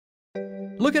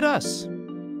Look at us!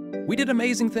 We did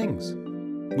amazing things.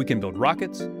 We can build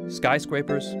rockets,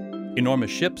 skyscrapers,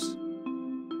 enormous ships.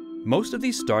 Most of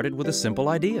these started with a simple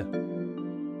idea.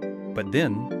 But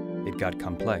then it got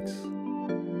complex.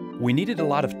 We needed a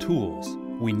lot of tools,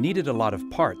 we needed a lot of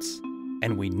parts,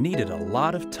 and we needed a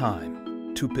lot of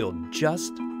time to build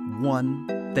just one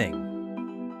thing.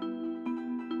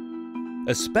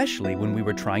 Especially when we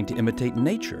were trying to imitate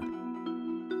nature.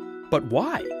 But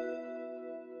why?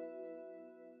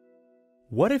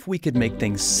 What if we could make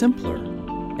things simpler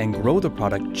and grow the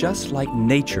product just like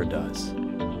nature does?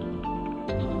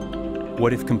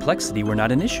 What if complexity were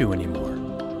not an issue anymore?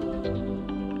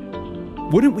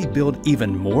 Wouldn't we build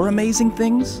even more amazing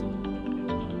things?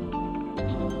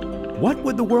 What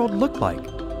would the world look like?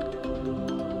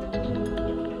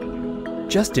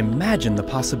 Just imagine the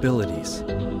possibilities.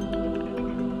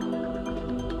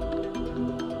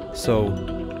 So,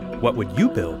 what would you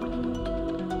build?